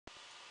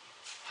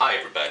Hi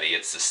everybody,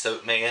 it's the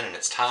Soap Man and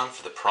it's time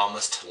for the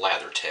promised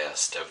lather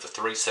test of the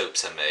 3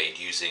 soaps I made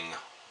using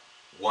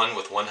one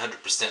with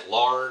 100%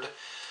 lard,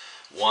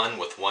 one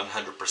with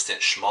 100%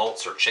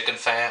 schmaltz or chicken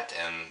fat,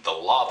 and the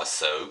lava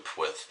soap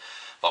with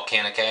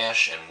volcanic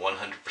ash and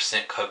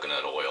 100%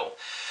 coconut oil.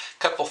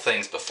 Couple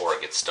things before I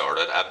get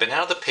started. I've been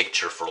out of the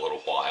picture for a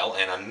little while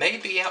and I may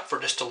be out for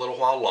just a little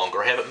while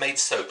longer. I haven't made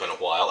soap in a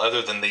while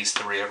other than these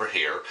 3 over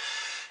here.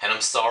 And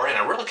I'm sorry, and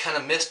I really kind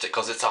of missed it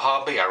because it's a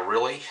hobby I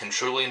really and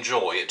truly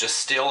enjoy. It just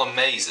still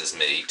amazes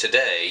me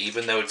today,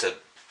 even though it's a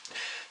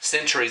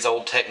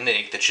centuries-old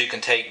technique, that you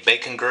can take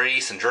bacon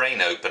grease and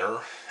drain opener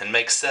and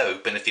make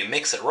soap, and if you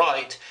mix it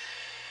right,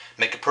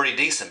 make a pretty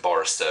decent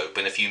bar of soap.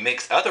 And if you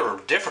mix other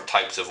different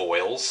types of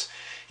oils,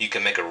 you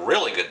can make a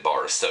really good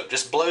bar of soap.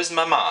 Just blows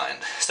my mind.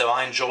 So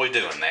I enjoy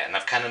doing that, and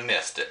I've kind of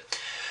missed it.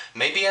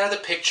 Maybe out of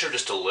the picture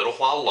just a little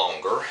while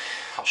longer.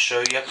 I'll show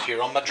you up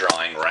here on my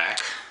drying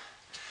rack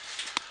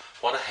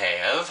what I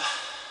have.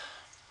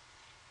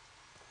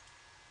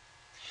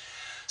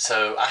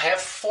 So I have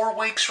 4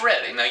 weeks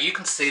ready. Now you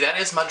can see that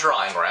is my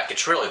drying rack.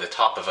 It's really the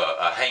top of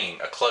a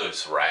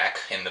clothes rack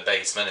in the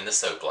basement in the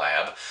soap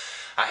lab.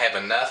 I have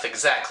enough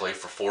exactly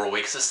for 4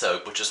 weeks of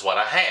soap, which is what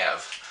I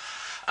have.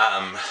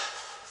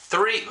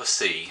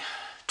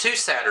 2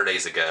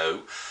 Saturdays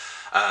ago,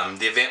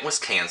 the event was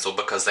canceled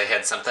because they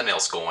had something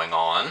else going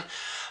on.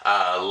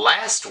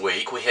 Last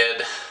week we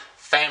had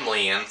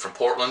family in from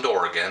Portland,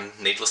 Oregon.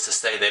 Needless to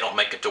say, they don't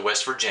make it to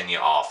West Virginia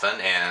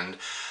often, and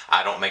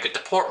I don't make it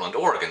to Portland,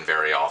 Oregon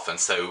very often,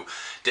 so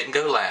didn't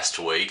go last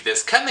week.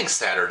 This coming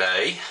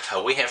Saturday,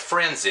 we have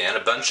friends in.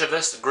 A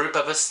group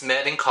of us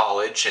met in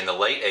college in the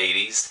late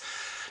 80s.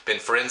 Been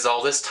friends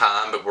all this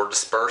time, but we're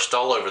dispersed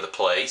all over the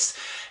place,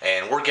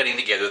 and we're getting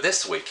together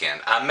this weekend.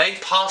 I may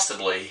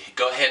possibly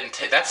go ahead and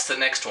that's the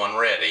next one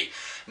ready.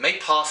 May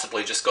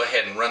possibly just go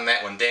ahead and run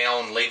that one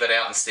down, leave it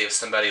out, and see if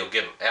somebody will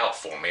give it out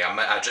for me.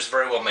 I just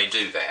very well may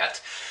do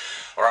that.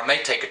 Or I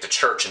may take it to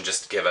church and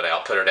just give it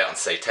out, put it out and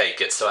say take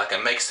it, so I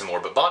can make some more.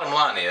 But bottom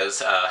line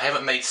is, I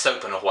haven't made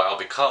soap in a while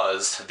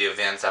because of the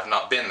events. I've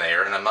not been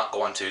there, and I'm not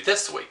going to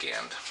this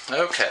weekend.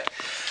 Okay,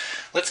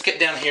 let's get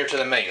down here to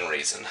the main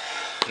reason.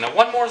 Now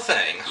one more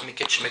thing, let me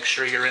make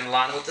sure you're in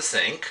line with the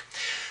sink.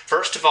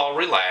 First of all,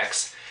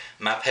 relax.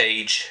 My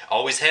page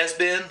always has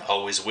been,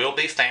 always will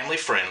be family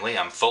friendly.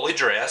 I'm fully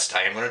dressed.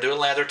 I am going to do a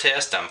lather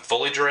test. I'm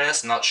fully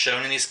dressed, not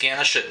showing any skin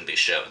I shouldn't be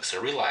showing, so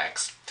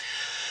relax.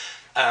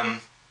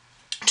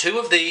 2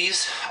 of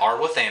these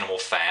are with animal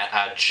fat.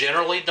 I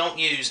generally don't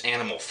use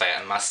animal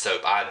fat in my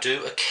soap. I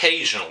do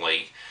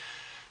occasionally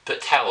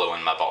put tallow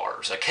in my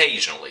bars,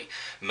 occasionally.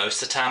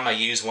 Most of the time I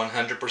use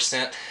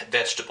 100%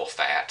 vegetable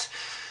fat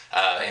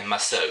in my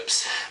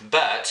soaps.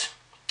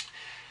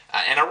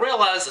 And I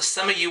realize that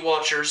some of you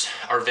watchers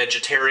are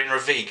vegetarian or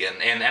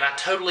vegan, and I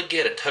totally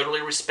get it,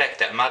 totally respect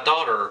that. My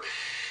daughter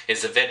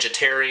is a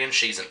vegetarian.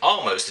 She's an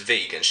almost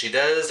vegan. She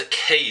does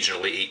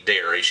occasionally eat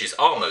dairy. She's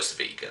almost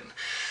vegan.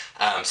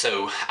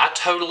 So I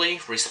totally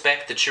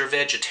respect that you're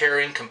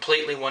vegetarian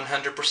completely,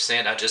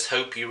 100%. I just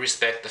hope you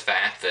respect the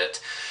fact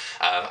that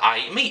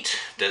I eat meat.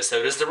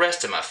 So does the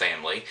rest of my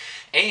family.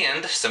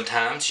 And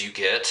sometimes you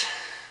get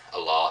a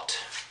lot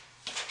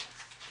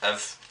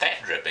of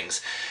fat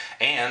drippings.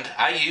 And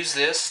I use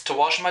this to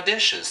wash my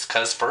dishes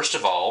because, first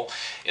of all,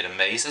 it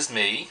amazes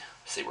me,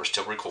 see, we're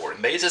still recording,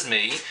 amazes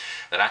me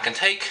that I can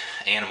take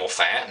animal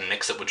fat and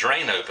mix it with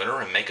drain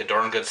opener and make a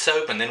darn good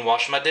soap and then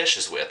wash my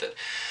dishes with it.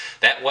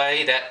 That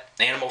way, that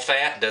animal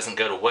fat doesn't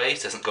go to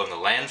waste, doesn't go in the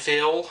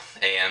landfill,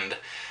 and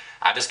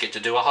I just get to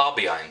do a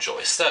hobby I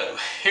enjoy. So,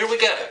 here we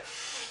go.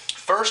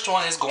 First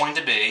one is going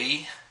to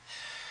be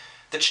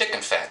the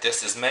chicken fat.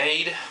 This is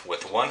made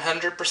with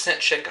 100%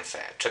 chicken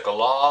fat. Took a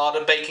lot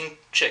of baking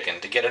chicken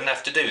to get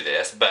enough to do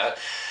this, but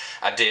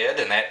I did,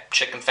 and that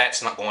chicken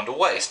fat's not going to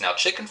waste. Now,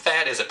 chicken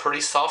fat is a pretty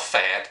soft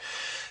fat.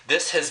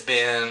 This has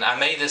been, I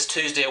made this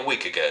Tuesday a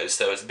week ago,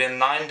 so it's been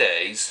 9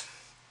 days.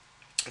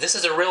 This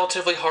is a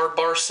relatively hard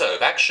bar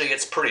soap. Actually,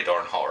 it's pretty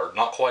darn hard,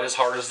 not quite as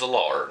hard as the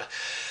lard.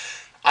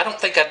 I don't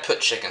think I'd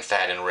put chicken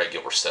fat in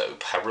regular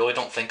soap. I really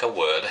don't think I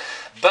would.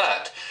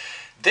 But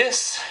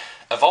this,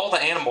 of all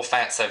the animal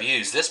fats I've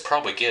used, this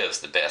probably gives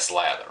the best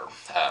lather.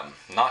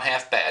 Not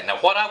half bad. Now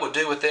what I would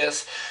do with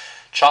this,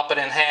 chop it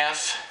in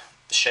half,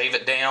 shave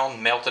it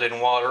down, melt it in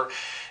water,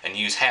 and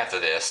use half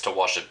of this to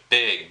wash a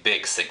big,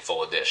 big sink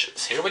full of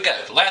dishes. Here we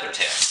go, lather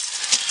test.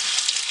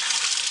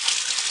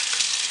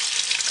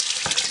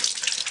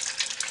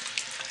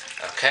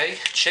 Okay,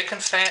 chicken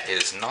fat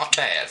is not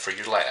bad for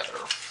your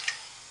lather.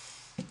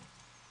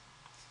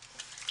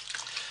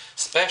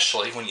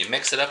 Especially when you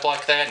mix it up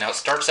like that. Now it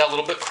starts out a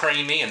little bit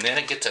creamy and then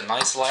it gets a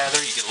nice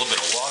lather. You get a little bit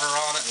of water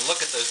on it and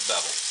look at those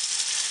bubbles.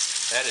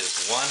 That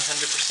is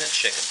 100%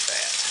 chicken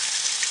fat.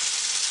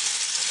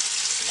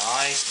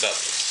 Nice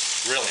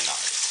bubbles. Really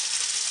nice.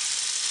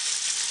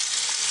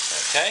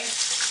 Okay?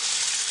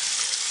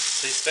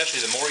 See,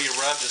 especially the more you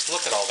rub, just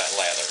look at all that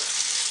lather.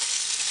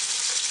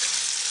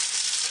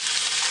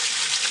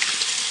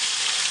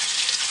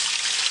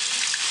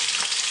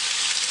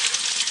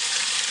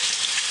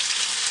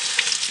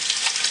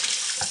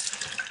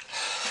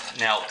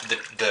 Now,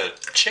 the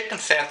chicken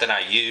fat that I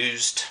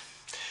used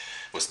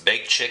was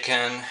baked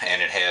chicken, and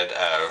it had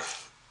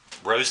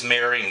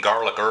rosemary and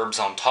garlic herbs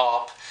on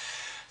top.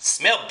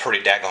 Smelled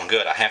pretty daggone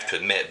good, I have to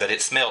admit, but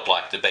it smelled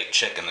like the baked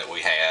chicken that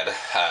we had.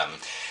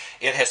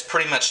 It has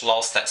pretty much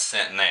lost that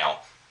scent now.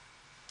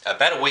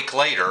 About a week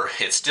later,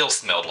 it still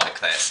smelled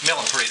like that.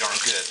 Smelling pretty darn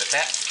good, but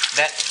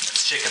that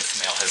chicken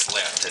smell has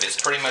left it. It's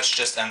pretty much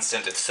just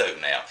unscented soap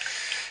now.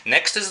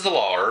 Next is the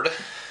lard.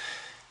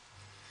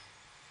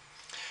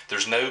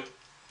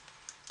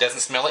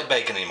 Doesn't smell like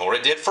bacon anymore.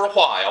 It did for a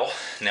while.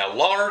 Now,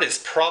 lard is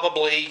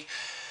probably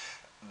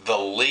the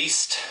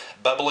least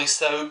bubbly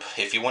soap.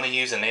 If you want to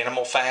use an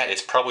animal fat,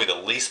 it's probably the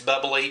least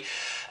bubbly.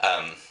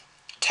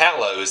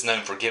 Tallow is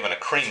known for giving a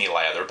creamy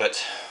lather,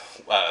 but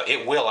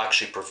it will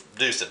actually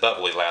produce a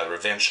bubbly lather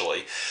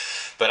eventually.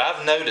 But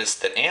I've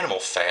noticed that animal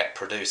fat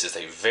produces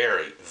a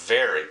very,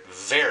 very,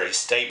 very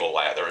stable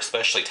lather,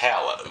 especially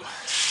tallow.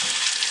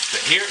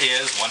 But here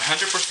is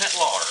 100%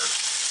 lard.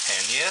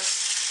 And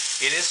yes,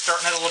 it is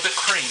starting out a little bit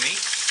creamy.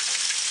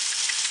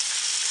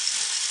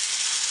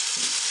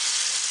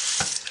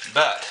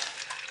 But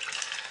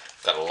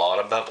got a lot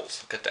of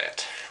bubbles. Look at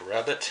that.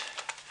 Rub it.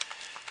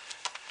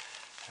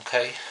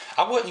 Okay,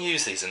 I wouldn't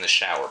use these in the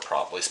shower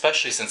probably,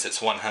 especially since it's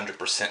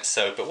 100%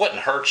 soap. It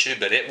wouldn't hurt you,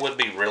 but it would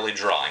be really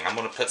drying. I'm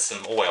going to put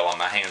some oil on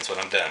my hands when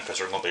I'm done because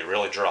they're going to be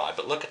really dry.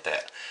 But look at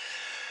that.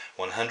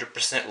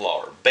 100%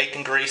 lard.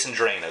 Bacon grease and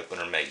drain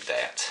opener made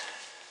that.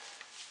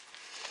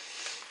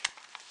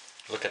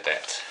 Look at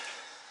that.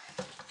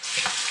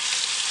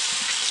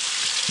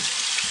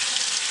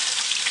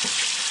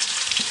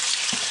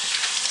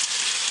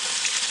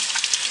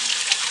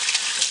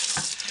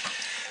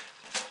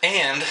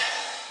 And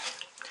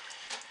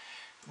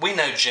we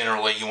know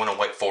generally you want to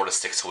wait 4 to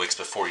 6 weeks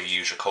before you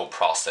use your cold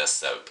processed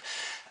soap.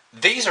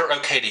 These are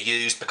okay to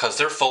use because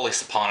they're fully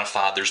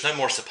saponified. There's no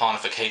more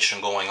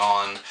saponification going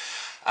on.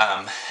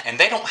 And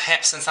they don't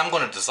have, since I'm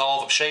going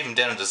to shave them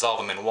down and dissolve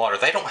them in water,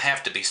 they don't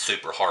have to be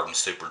super hard and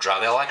super dry.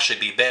 They'll actually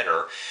be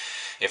better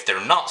if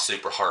they're not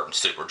super hard and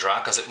super dry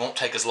because it won't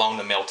take as long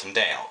to melt them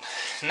down.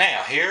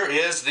 Now, here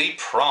is the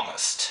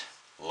promised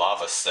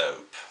lava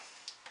soap.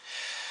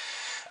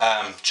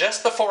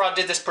 Just before I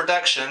did this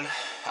production,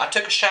 I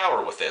took a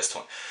shower with this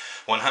one.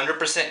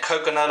 100%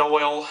 coconut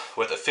oil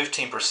with a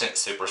 15%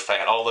 super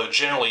fat, although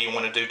generally you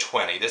want to do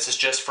 20. This is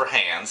just for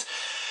hands.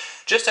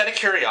 Just out of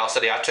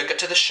curiosity, I took it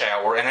to the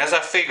shower, and as I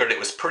figured, it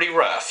was pretty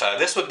rough.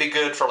 This would be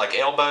good for like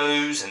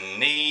elbows and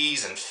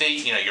knees and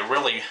feet, you know, your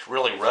really,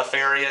 really rough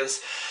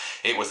areas.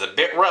 It was a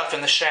bit rough in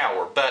the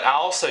shower, but I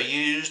also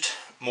used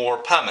more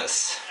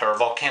pumice, or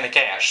volcanic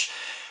ash,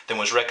 than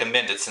was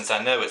recommended, since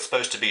I know it's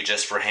supposed to be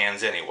just for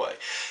hands anyway.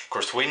 Of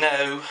course, we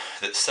know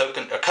that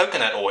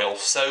coconut oil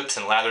soaps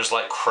and lathers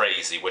like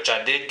crazy, which I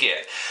did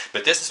get.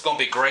 But this is going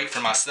to be great for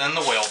my son,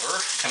 the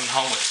welder, coming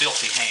home with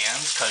filthy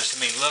hands, because,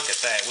 I mean, look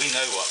at that. We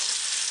know what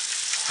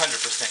 100%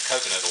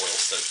 coconut oil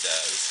soap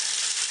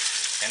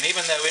does. And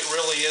even though it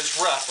really is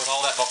rough with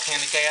all that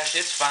volcanic ash,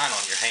 it's fine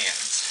on your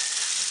hands.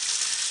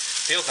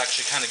 Feels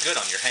actually kind of good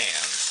on your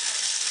hands.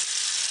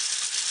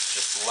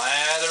 Just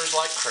lathers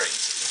like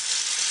crazy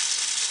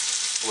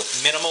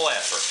with minimal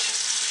effort.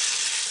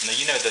 Now,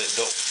 you know, the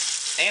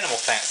animal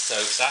fat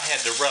soaps, I had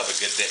to rub a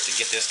good bit to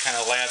get this kind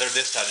of lather.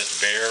 This, I just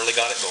barely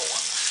got it going.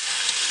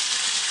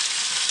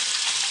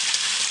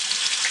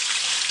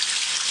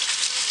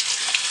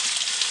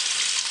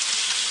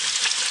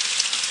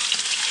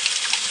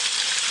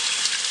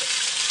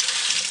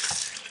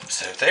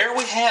 So there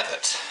we have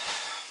it.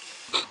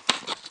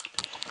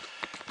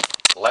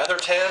 Lather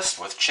test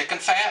with chicken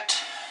fat,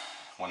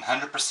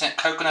 100%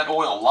 coconut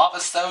oil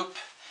lava soap,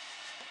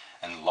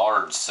 and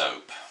lard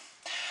soap.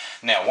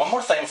 Now, one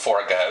more thing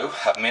before I go.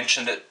 I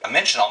mentioned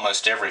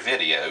almost every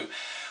video.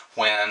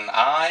 When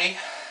I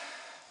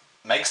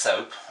make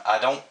soap, I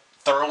don't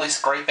thoroughly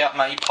scrape out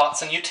my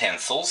pots and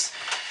utensils.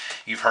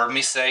 You've heard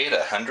me say it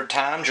 100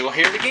 times. You'll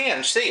hear it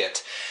again, see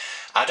it.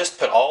 I just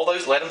put all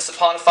those, let them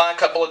saponify a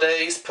couple of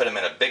days, put them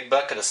in a big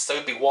bucket of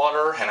soapy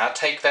water, and I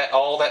take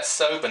all that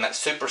soap and that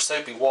super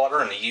soapy water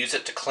and I use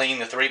it to clean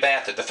the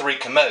 3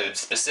 commodes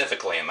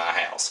specifically in my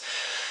house.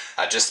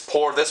 I just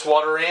pour this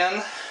water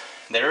in.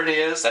 There it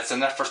is. That's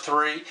enough for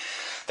 3.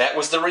 That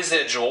was the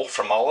residual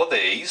from all of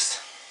these.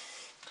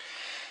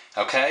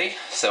 Okay,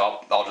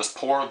 so I'll just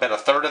pour about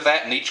 1/3 of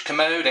that in each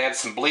commode, add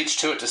some bleach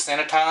to it to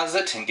sanitize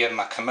it, and give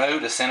my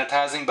commode a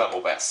sanitizing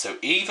bubble bath. So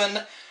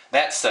even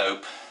that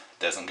soap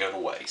doesn't go to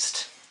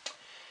waste.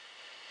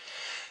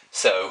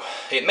 So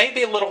it may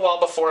be a little while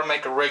before I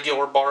make a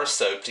regular bar of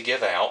soap to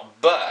give out,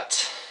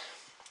 but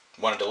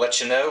wanted to let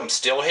you know I'm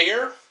still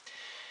here.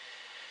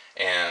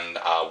 And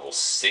I will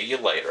see you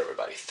later,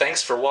 everybody.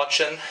 Thanks for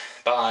watching.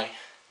 Bye.